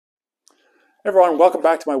Everyone, welcome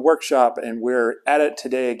back to my workshop, and we're at it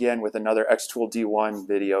today again with another XTool D1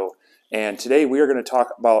 video. And today we are going to talk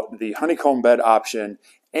about the honeycomb bed option,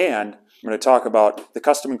 and I'm going to talk about the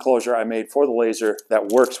custom enclosure I made for the laser that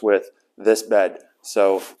works with this bed.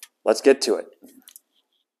 So let's get to it.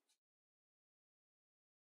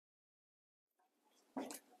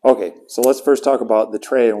 Okay, so let's first talk about the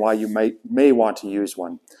tray and why you may want to use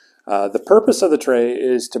one. The purpose of the tray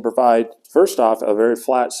is to provide, first off, a very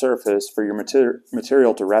flat surface for your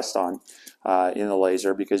material to rest on in the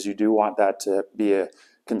laser, because you do want that to be a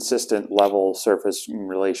consistent level surface in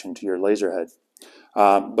relation to your laser head.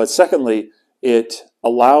 But secondly, it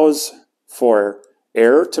allows for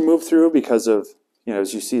air to move through because of,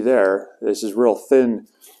 as you see there, this is real thin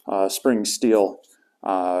spring steel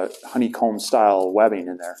honeycomb style webbing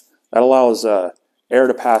in there. That allows air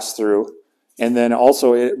to pass through, and then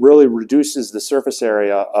also it really reduces the surface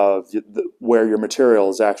area of where your material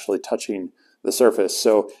is actually touching the surface.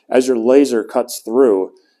 So as your laser cuts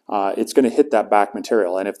through, it's going to hit that back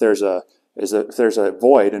material, and if there's a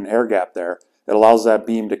void, an air gap there, it allows that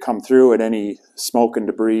beam to come through and any smoke and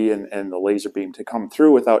debris and the laser beam to come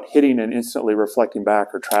through without hitting and instantly reflecting back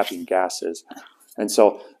or trapping gases. And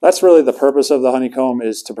so that's really the purpose of the honeycomb,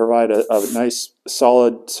 is to provide a nice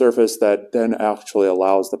solid surface that then actually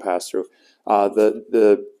allows the pass-through.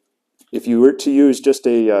 If you were to use just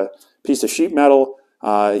a piece of sheet metal,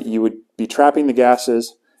 you would be trapping the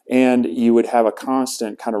gases, and you would have a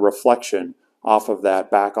constant kind of reflection off of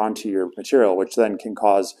that back onto your material, which then can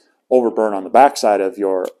cause overburn on the backside of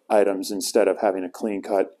your items instead of having a clean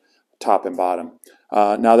cut top and bottom.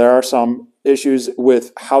 Now there are some issues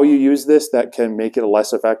with how you use this that can make it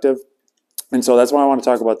less effective, and so that's why I want to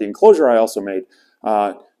talk about the enclosure I also made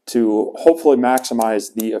to hopefully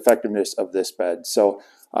maximize the effectiveness of this bed. So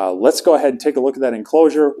let's go ahead and take a look at that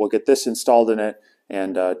enclosure. We'll get this installed in it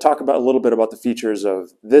and talk about a little bit about the features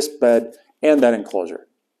of this bed and that enclosure.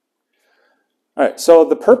 All right, so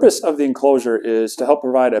the purpose of the enclosure is to help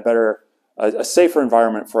provide a safer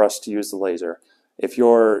environment for us to use the laser. If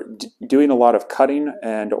you're doing a lot of cutting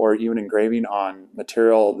and or even engraving on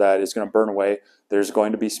material that is going to burn away, there's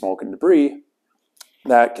going to be smoke and debris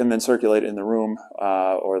that can then circulate in the room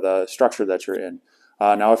or the structure that you're in.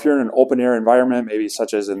 Now, if you're in an open air environment, maybe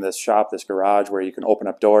such as in this shop, this garage, where you can open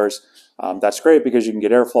up doors, that's great because you can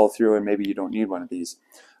get airflow through, and maybe you don't need one of these.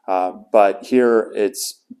 But here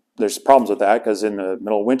there's problems with that, because in the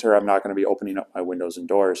middle of winter, I'm not going to be opening up my windows and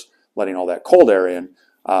doors, letting all that cold air in.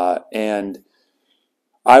 And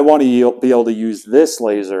I want to be able to use this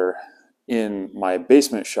laser in my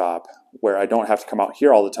basement shop where I don't have to come out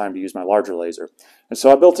here all the time to use my larger laser. And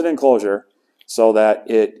so I built an enclosure so that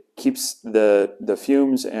it keeps the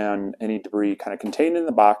fumes and any debris kind of contained in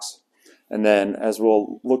the box. And then, as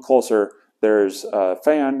we'll look closer, there's a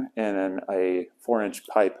fan and then a 4-inch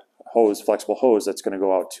pipe hose, flexible hose, that's going to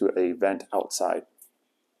go out to a vent outside.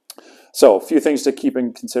 So a few things to keep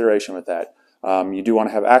in consideration with that. You do want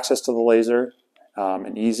to have access to the laser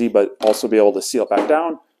and easy, but also be able to seal it back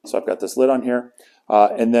down. So I've got this lid on here.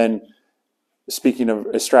 And then, speaking of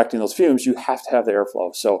extracting those fumes, you have to have the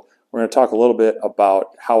airflow. So we're going to talk a little bit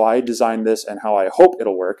about how I designed this and how I hope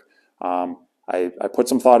it'll work. I put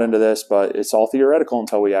some thought into this, but it's all theoretical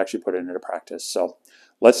until we actually put it into practice. So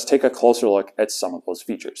let's take a closer look at some of those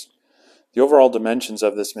features. The overall dimensions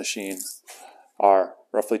of this machine are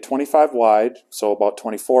roughly 25 wide, so about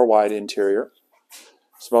 24 wide interior.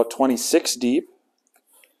 It's about 26 deep,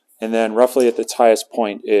 and then roughly at its highest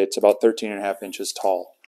point, it's about 13.5 inches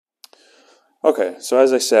tall. Okay, so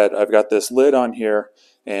as I said, I've got this lid on here,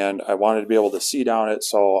 and I wanted to be able to see down it,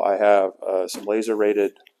 so I have some laser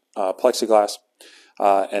rated plexiglass,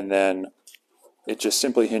 and then it just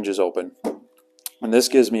simply hinges open. And this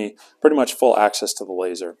gives me pretty much full access to the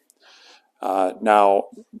laser. Now,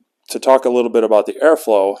 to talk a little bit about the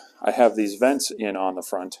airflow, I have these vents in on the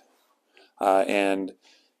front, and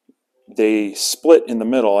they split in the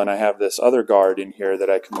middle, and I have this other guard in here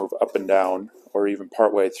that I can move up and down or even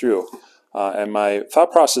part way through. And my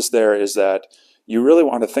thought process there is that you really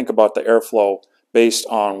want to think about the airflow based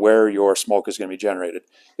on where your smoke is going to be generated.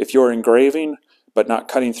 If you're engraving but not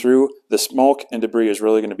cutting through, the smoke and debris is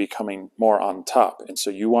really going to be coming more on top, and so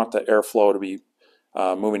you want the airflow to be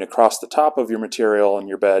moving across the top of your material and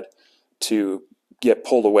your bed to get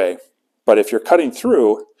pulled away. But if you're cutting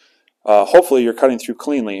through, hopefully you're cutting through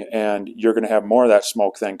cleanly, and you're going to have more of that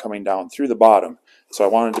smoke then coming down through the bottom. So I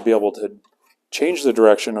wanted to be able to change the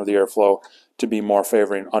direction of the airflow to be more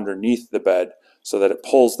favoring underneath the bed, so that it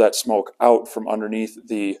pulls that smoke out from underneath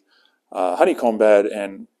the honeycomb bed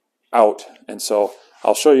and out. And so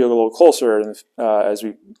I'll show you a little closer as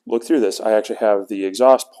we look through this. I actually have the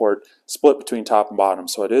exhaust port split between top and bottom,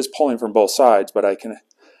 so it is pulling from both sides, but I can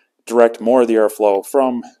direct more of the airflow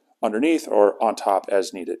from underneath or on top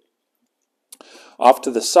as needed. Off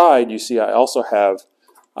to the side, you see I also have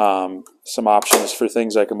some options for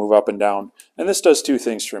things I can move up and down, and this does two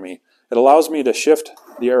things for me. It allows me to shift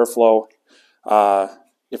the airflow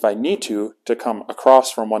if I need to come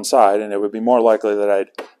across from one side, and it would be more likely that I'd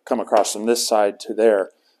come across from this side to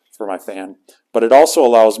there for my fan. But it also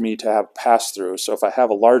allows me to have pass-through, so if I have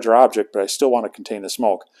a larger object but I still want to contain the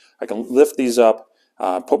smoke, I can lift these up,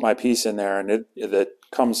 put my piece in there, and it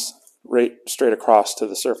comes right straight across to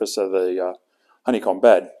the surface of the honeycomb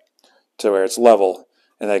bed to where it's level,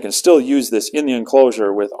 and I can still use this in the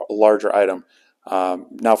enclosure with a larger item.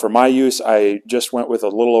 Now for my use, I just went with a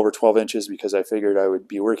little over 12 inches because I figured I would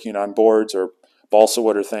be working on boards or balsa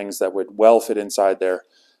wood or things that would well fit inside there.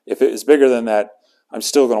 If it is bigger than that, I'm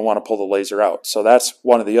still going to want to pull the laser out. So that's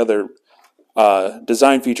one of the other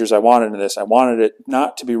design features I wanted in this. I wanted it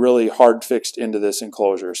not to be really hard fixed into this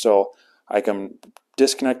enclosure. So I can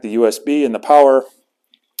disconnect the USB and the power,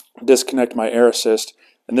 disconnect my air assist,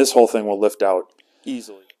 and this whole thing will lift out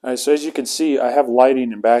easily. All right, so as you can see, I have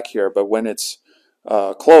lighting in back here, but when it's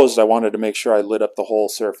closed, I wanted to make sure I lit up the whole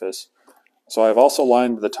surface. So I've also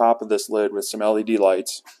lined the top of this lid with some LED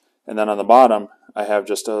lights, and then on the bottom I have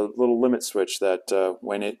just a little limit switch that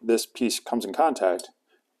when this piece comes in contact,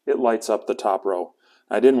 it lights up the top row.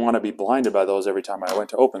 I didn't want to be blinded by those every time I went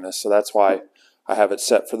to open this, so that's why I have it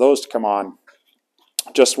set for those to come on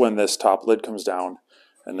just when this top lid comes down,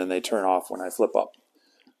 and then they turn off when I flip up.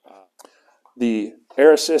 The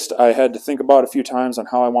air assist I had to think about a few times on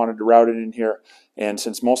how I wanted to route it in here, and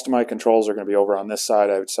since most of my controls are going to be over on this side,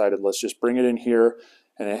 I decided let's just bring it in here,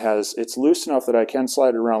 and it's loose enough that I can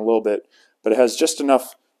slide it around a little bit, but it has just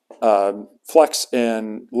enough flex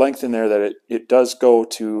and length in there that it does go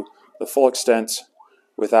to the full extent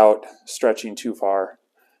without stretching too far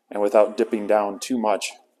and without dipping down too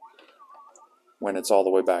much when it's all the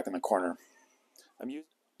way back in the corner.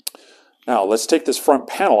 Now let's take this front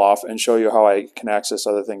panel off and show you how I can access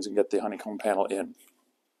other things and get the honeycomb panel in.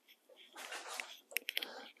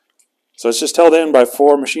 So it's just held in by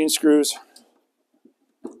 4 machine screws.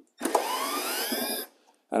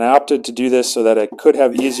 And I opted to do this so that I could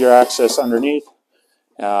have easier access underneath.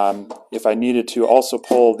 If I needed to also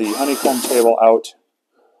pull the honeycomb table out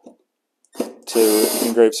to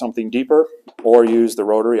engrave something deeper or use the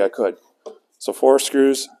rotary, I could. So 4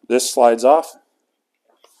 screws, this slides off.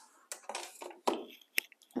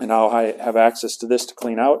 And now I have access to this to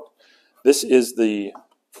clean out. This is the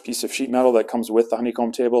piece of sheet metal that comes with the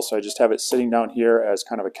honeycomb table, so I just have it sitting down here as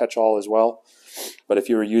kind of a catch-all as well. But if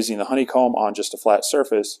you were using the honeycomb on just a flat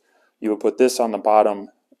surface, you would put this on the bottom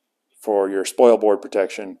for your spoil board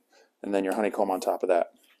protection, and then your honeycomb on top of that.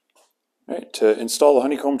 All right, to install the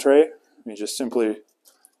honeycomb tray, you just simply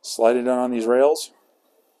slide it down on these rails.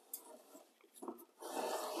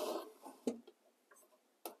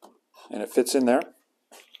 And it fits in there.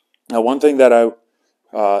 Now one thing that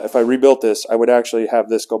if I rebuilt this, I would actually have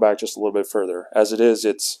this go back just a little bit further. As it is,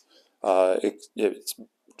 it's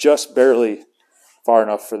just barely far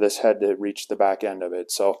enough for this head to reach the back end of it.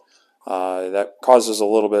 So that causes a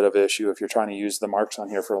little bit of issue if you're trying to use the marks on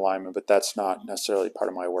here for alignment, but that's not necessarily part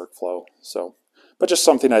of my workflow. So, but just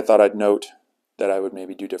something I thought I'd note that I would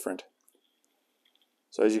maybe do different.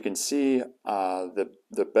 So as you can see,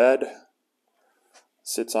 the bed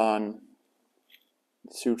sits on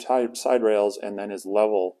 2 side rails and then is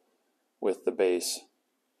level with the base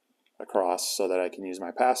across so that I can use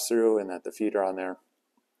my pass-through and that the feet are on there.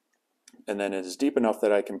 And then it is deep enough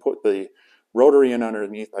that I can put the rotary in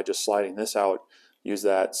underneath by just sliding this out, use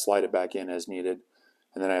that, slide it back in as needed,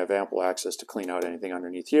 and then I have ample access to clean out anything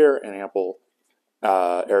underneath here and ample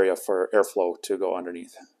area for airflow to go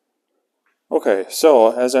underneath. Okay,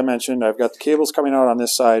 so as I mentioned, I've got the cables coming out on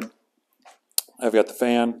this side, I've got the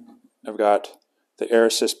fan, I've got the air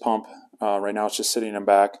assist pump. Right now it's just sitting in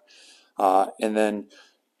back. And then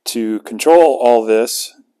to control all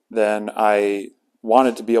this, then I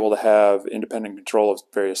wanted to be able to have independent control of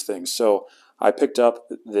various things. So I picked up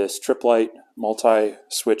this Triplite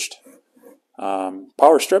multi-switched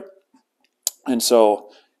power strip. And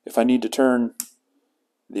so if I need to turn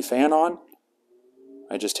the fan on,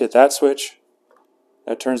 I just hit that switch.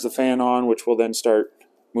 That turns the fan on, which will then start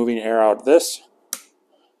moving air out of this.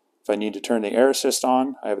 If I need to turn the air assist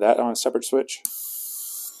on, I have that on a separate switch.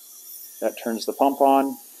 That turns the pump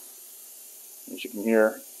on. As you can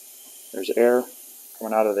hear, there's air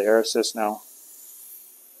coming out of the air assist now.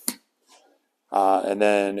 And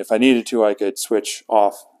then if I needed to, I could switch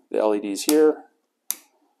off the LEDs here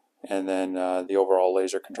and then the overall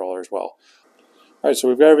laser controller as well. All right, so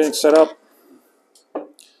we've got everything set up.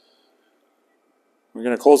 We're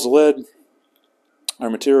going to close the lid. Our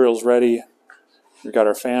material's ready. We've got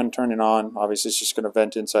our fan turning on. Obviously, it's just going to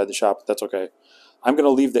vent inside the shop, but that's okay. I'm going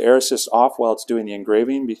to leave the air assist off while it's doing the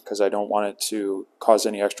engraving because I don't want it to cause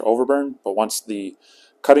any extra overburn. But once the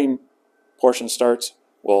cutting portion starts,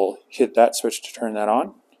 we'll hit that switch to turn that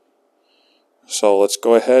on. So let's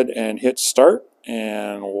go ahead and hit start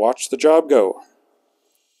and watch the job go.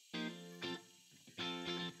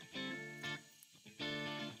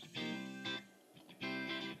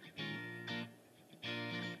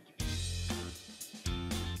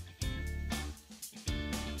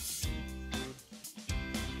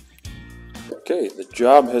 Okay, the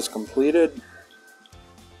job has completed.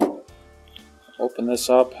 Open this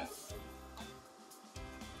up,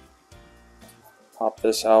 pop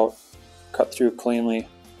this out, cut through cleanly.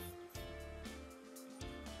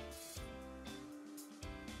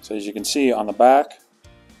 So as you can see on the back,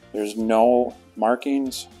 there's no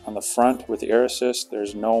markings. On the front with the air assist,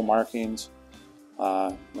 there's no markings.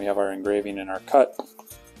 We have our engraving and our cut.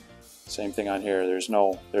 Same thing on here. There's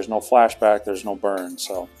no flashback, there's no burn.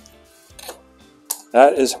 So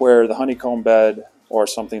that is where the honeycomb bed or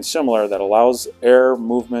something similar that allows air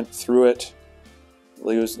movement through it,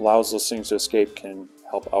 allows those things to escape, can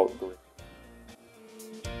help out.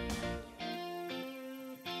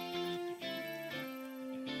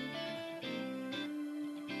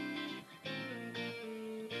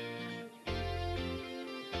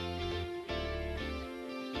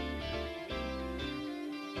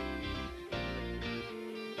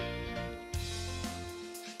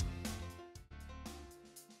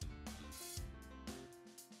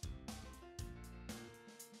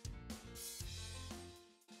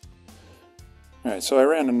 Alright, so I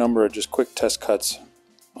ran a number of just quick test cuts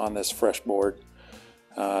on this fresh board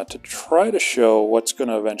to try to show what's going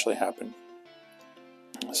to eventually happen.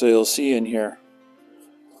 So you'll see in here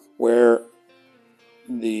where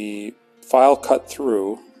the file cut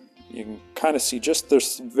through, you can kind of see just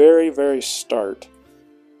this very start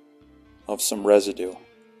of some residue.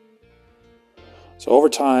 So over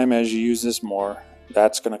time, as you use this more,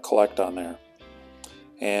 that's going to collect on there.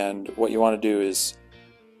 And what you want to do is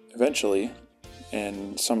eventually,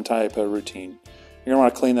 in some type of routine, you're going to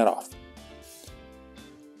want to clean that off.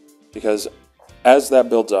 Because as that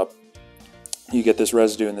builds up, you get this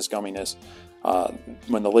residue and this gumminess.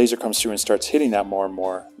 When the laser comes through and starts hitting that more and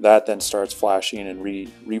more, that then starts flashing and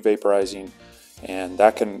re-vaporizing, and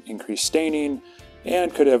that can increase staining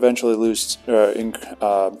and could eventually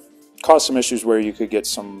cause some issues where you could get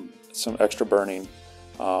some extra burning,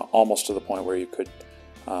 almost to the point where you could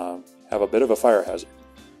have a bit of a fire hazard.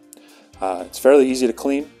 It's fairly easy to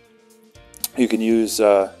clean. You can use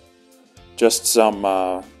just some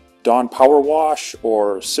Dawn Power Wash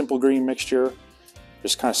or Simple Green mixture.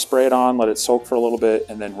 Just kind of spray it on, let it soak for a little bit,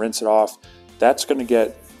 and then rinse it off. That's going to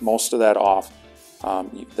get most of that off.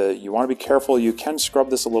 You want to be careful. You can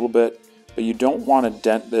scrub this a little bit, but you don't want to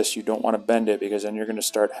dent this. You don't want to bend it, because then you're going to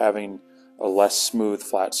start having a less smooth,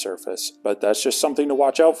 flat surface. But that's just something to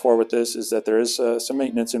watch out for with this, is that there is some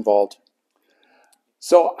maintenance involved.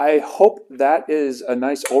 So I hope that is a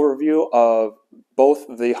nice overview of both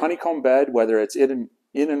the honeycomb bed, whether it's in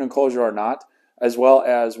an enclosure or not, as well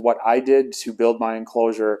as what I did to build my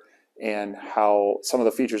enclosure and how some of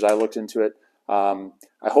the features I looked into it. I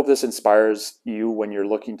hope this inspires you when you're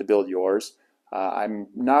looking to build yours. I'm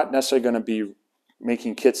not necessarily going to be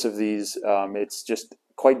making kits of these. It's just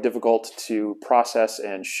quite difficult to process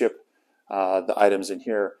and ship the items in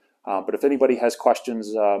here. But if anybody has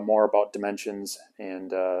questions more about dimensions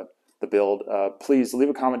and the build, please leave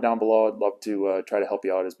a comment down below. I'd love to try to help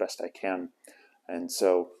you out as best I can. And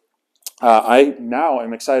so I now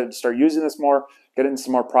am excited to start using this more, get into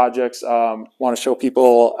some more projects. Want to show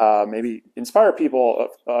people, maybe inspire people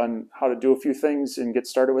on how to do a few things and get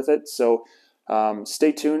started with it. So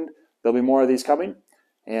stay tuned. There'll be more of these coming.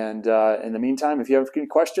 And in the meantime, if you have any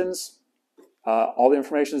questions, all the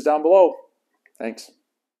information is down below. Thanks.